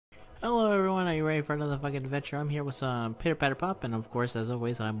Are you ready for another fucking adventure? I'm here with some Pitter Patter Pop, and of course, as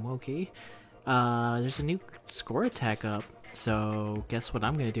always, I'm Wokey. There's a new score attack up, so guess what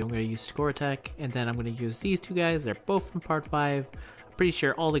I'm gonna do? I'm gonna use score attack, and then I'm gonna use these two guys. They're both from part 5. I'm pretty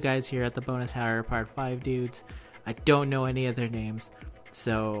sure all the guys here at the bonus hour are part 5 dudes. I don't know any of their names,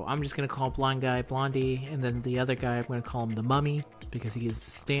 so I'm just gonna call Blonde Guy Blondie, and then the other guy I'm gonna call him the Mummy, because he is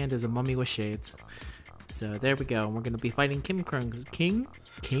stand as a mummy with shades. So there we go. We're going to be fighting King Crimson.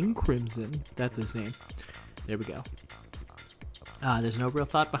 That's his name. There we go. There's no real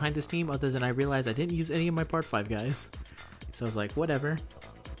thought behind this team other than I realized I didn't use any of my part 5 guys. So I was like, whatever.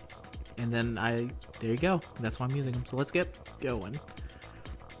 And then there you go. That's why I'm using them. So let's get going.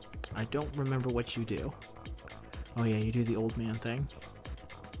 I don't remember what you do. Oh yeah, you do the old man thing.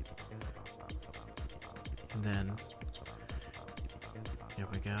 And then, here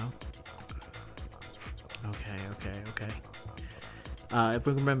we go. Okay. If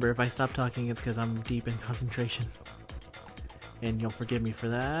we remember, if I stop talking, it's because I'm deep in concentration. And you'll forgive me for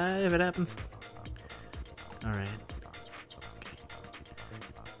that if it happens. Alright. Okay.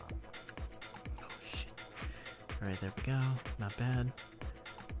 Oh, shit. Alright, there we go. Not bad.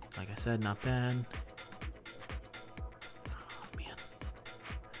 Like I said, not bad. Oh, man.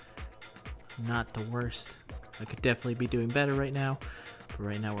 Not the worst. I could definitely be doing better right now. But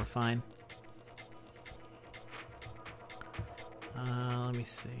right now, we're fine. Let me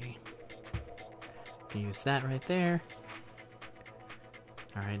see. Can use that right there.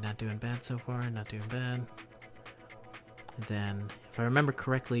 Alright, not doing bad so far, not doing bad. And then, if I remember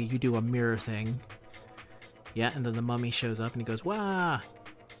correctly, you do a mirror thing. Yeah, and then the mummy shows up and he goes, "Wah!"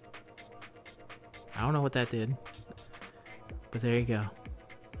 I don't know what that did. But there you go.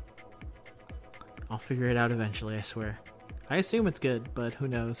 I'll figure it out eventually, I swear. I assume it's good, but who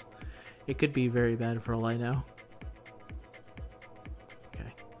knows. It could be very bad for all I know.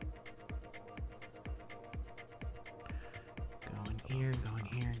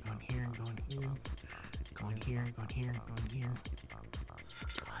 Going here.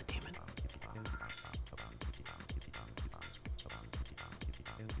 Ah, damn it.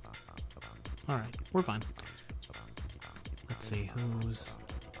 Alright, we're fine. Let's see, who's...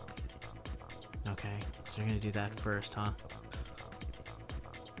 Okay, so you're gonna do that first, huh?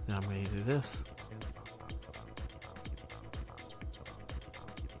 Then I'm gonna do this.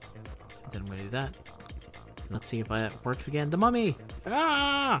 Then I'm gonna do that. Let's see if that works again. The mummy!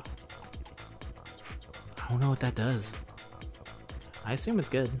 Ah! I don't know what that does. I assume it's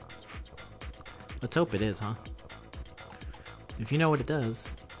good. Let's hope it is, huh? If you know what it does,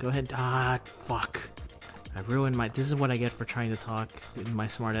 go ahead. Ah, fuck. I ruined my... This is what I get for trying to talk in my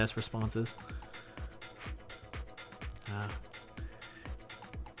smart-ass responses. I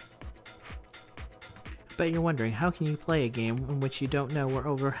bet you're wondering, how can you play a game in which you don't know where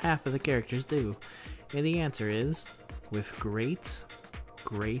over half of the characters do? And the answer is, with great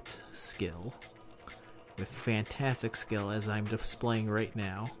skill. With fantastic skill, as I'm displaying right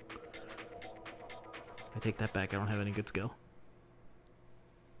now. I take that back, I don't have any good skill.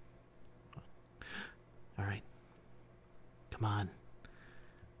 Alright. Come on.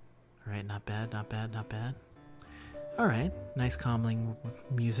 Alright, not bad. Alright, nice calming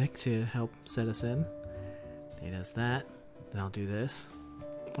music to help set us in. He does that, then I'll do this.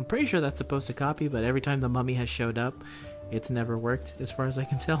 I'm pretty sure that's supposed to copy, but every time the mummy has showed up, it's never worked, as far as I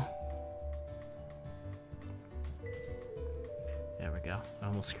can tell. There we go. I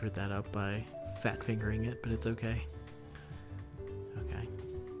almost screwed that up by fat fingering it, but it's okay. Okay.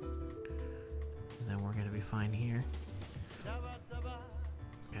 And then we're gonna be fine here.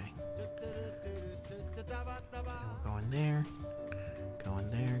 Okay. We're going there. Going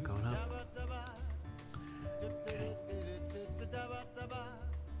up. Okay.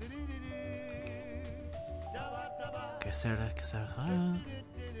 Caserta,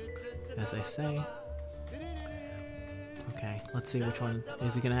 as I say. Okay, let's see which one.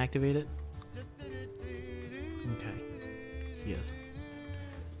 Is he gonna activate it? Okay. Yes.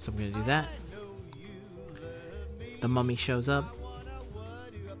 So I'm gonna do that. The mummy shows up.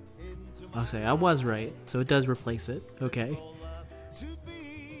 I'll say I was right, so it does replace it. Okay.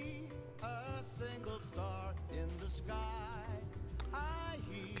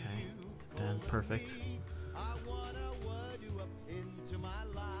 Okay. Then perfect.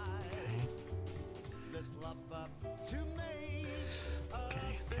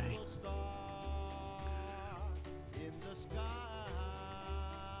 Okay.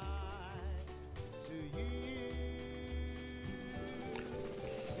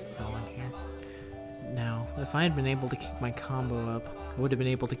 Going here. Now, if I had been able to keep my combo up, I would have been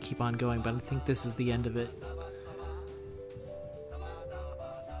able to keep on going, but I think this is the end of it.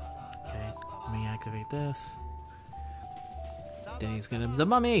 Okay, activate this. Then he's gonna... The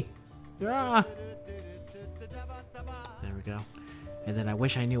mummy! Ah! There we go. And then I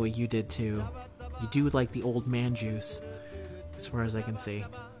wish I knew what you did too. You do like the old man juice, as far as I can see.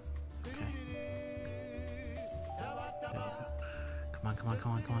 Okay. There we go. Come on, come on,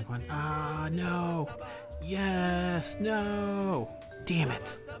 come on, come on, come on. Ah, no! Yes! No! Damn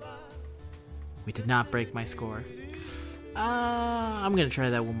it! We did not break my score. I'm gonna try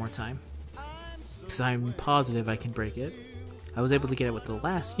that one more time. Because I'm positive I can break it. I was able to get it with the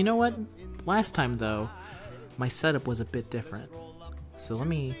last... You know what? Last time, though, my setup was a bit different. So let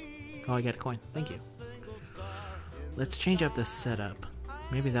me... Oh, I got a coin. Thank you. Let's change up the setup.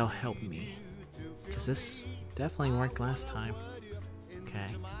 Maybe that'll help me. Because this definitely worked last time. Okay.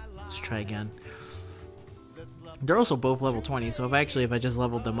 Let's try again. They're also both level 20, so if I just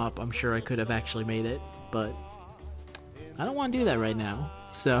leveled them up, I'm sure I could have actually made it. But I don't want to do that right now.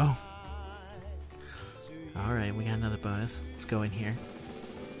 So... Alright, we got another bonus. Let's go in here.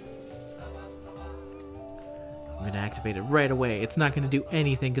 I'm going to activate it right away. It's not going to do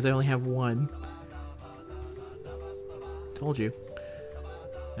anything because I only have one. Told you.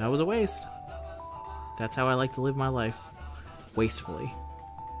 That was a waste. That's how I like to live my life. Wastefully.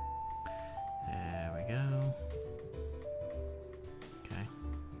 There we go. Okay.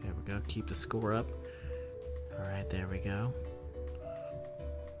 There we go. Keep the score up. Alright, there we go.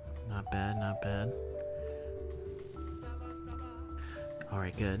 Not bad, not bad.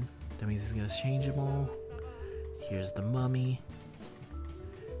 Alright, good. That means he's going to change them all. Here's the mummy.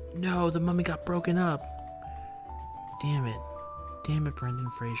 No, the mummy got broken up. Damn it. Damn it, Brendan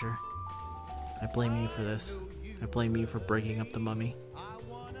Fraser. I blame you for this. I blame you for breaking up the mummy.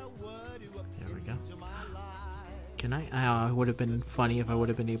 There we go. Can I? Oh, it would have been funny if I would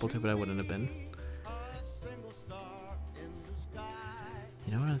have been able to, but I wouldn't have been.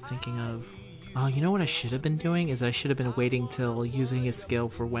 You know what I'm thinking of? Oh, you know what I should have been doing? Is I should have been waiting till using his skill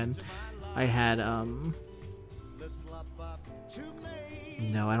for when I had,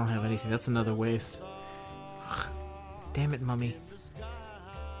 No, I don't have anything. That's another waste. Damn it, mummy.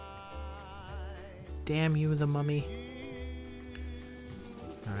 Damn you, the mummy.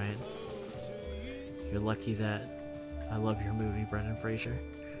 Alright. You're lucky that I love your movie, Brendan Fraser.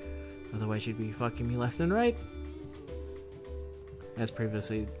 Otherwise you'd be fucking me left and right. As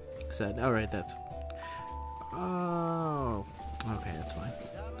previously said. Alright, that's... Oh... Okay, that's fine.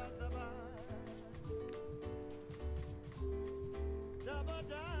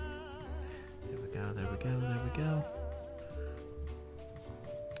 There we go, there we go, there we go.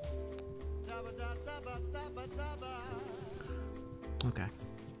 Okay.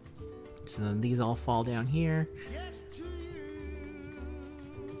 So then these all fall down here.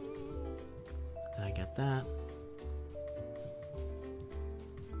 And I get that.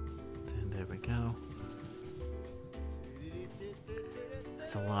 Then there we go.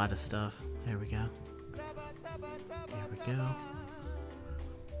 That's a lot of stuff. There we go. There we go.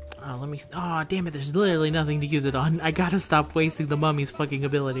 Oh, let me... Oh, damn it, there's literally nothing to use it on. I gotta stop wasting the mummy's fucking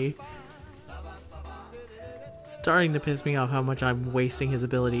ability. It's starting to piss me off how much I'm wasting his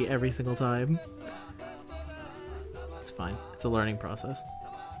ability every single time. It's fine. It's a learning process.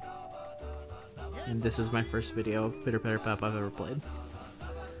 And this is my first video of Pitter Patter Pop I've ever played.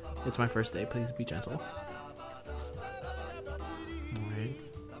 It's my first day, please be gentle. Alright.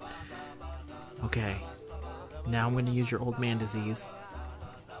 Okay. Now I'm going to use your old man disease.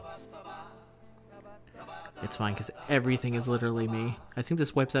 It's fine, because everything is literally me. I think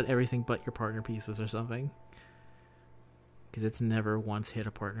this wipes out everything but your partner pieces or something. Because it's never once hit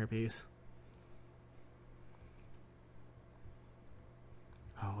a partner piece.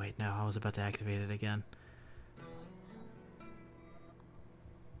 Oh wait, no, I was about to activate it again.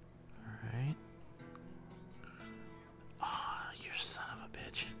 Alright. Oh, you son of a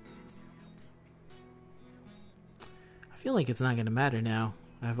bitch. I feel like it's not going to matter now.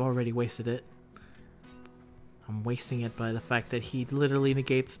 I've already wasted it. I'm wasting it by the fact that he literally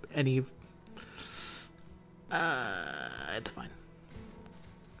negates any... it's fine.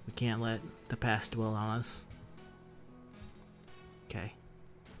 We can't let the past dwell on us. Okay.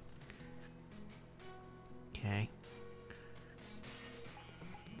 Okay.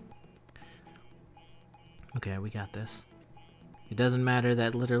 Okay, we got this. It doesn't matter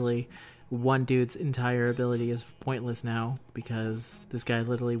that literally one dude's entire ability is pointless now because this guy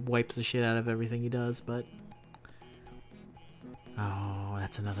literally wipes the shit out of everything he does, but... Oh,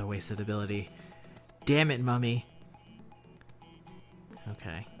 that's another wasted ability. Damn it, mummy.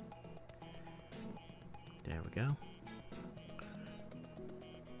 Okay. There we go.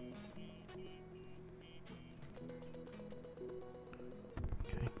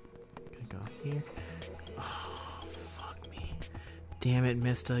 Okay. go here. Oh, fuck me. Damn it,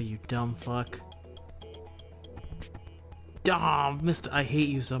 Mista, you dumb fuck. Mista, I hate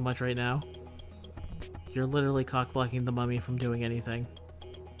you so much right now. You're literally cock-blocking the mummy from doing anything.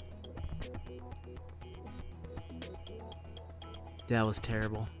 That was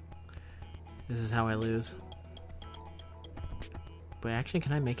terrible. This is how I lose. But actually,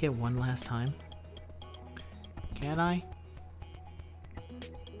 can I make it one last time? Can I?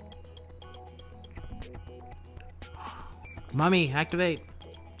 Mummy, activate!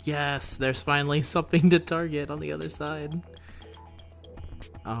 Yes, there's finally something to target on the other side.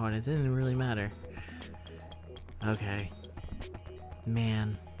 Oh, and it didn't really matter. Okay.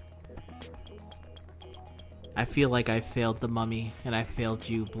 Man. I feel like I failed the mummy, and I failed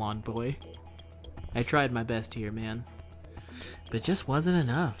you, blonde boy. I tried my best here, man. But it just wasn't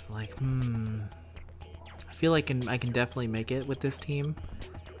enough. Like, I feel like I can definitely make it with this team.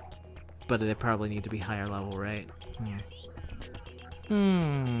 But they probably need to be higher level, right?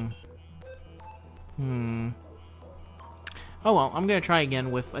 Oh well, I'm gonna try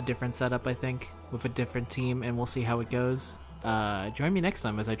again with a different setup, I think. With a different team, and we'll see how it goes. Join me next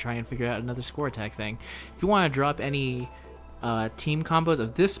time as I try and figure out another score attack thing. If you want to drop any team combos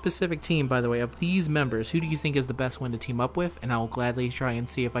of this specific team, by the way, of these members, who do you think is the best one to team up with? And I will gladly try and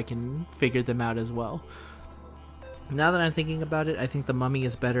see if I can figure them out as well. Now that I'm thinking about it, I think the mummy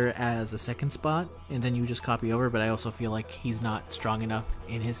is better as a second spot, and then you just copy over, but I also feel like he's not strong enough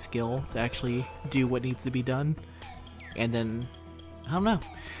in his skill to actually do what needs to be done. And then, I don't know.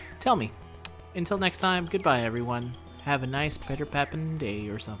 Tell me. Until next time, goodbye everyone. Have a nice Peter Pappin day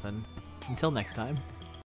or something. Until next time.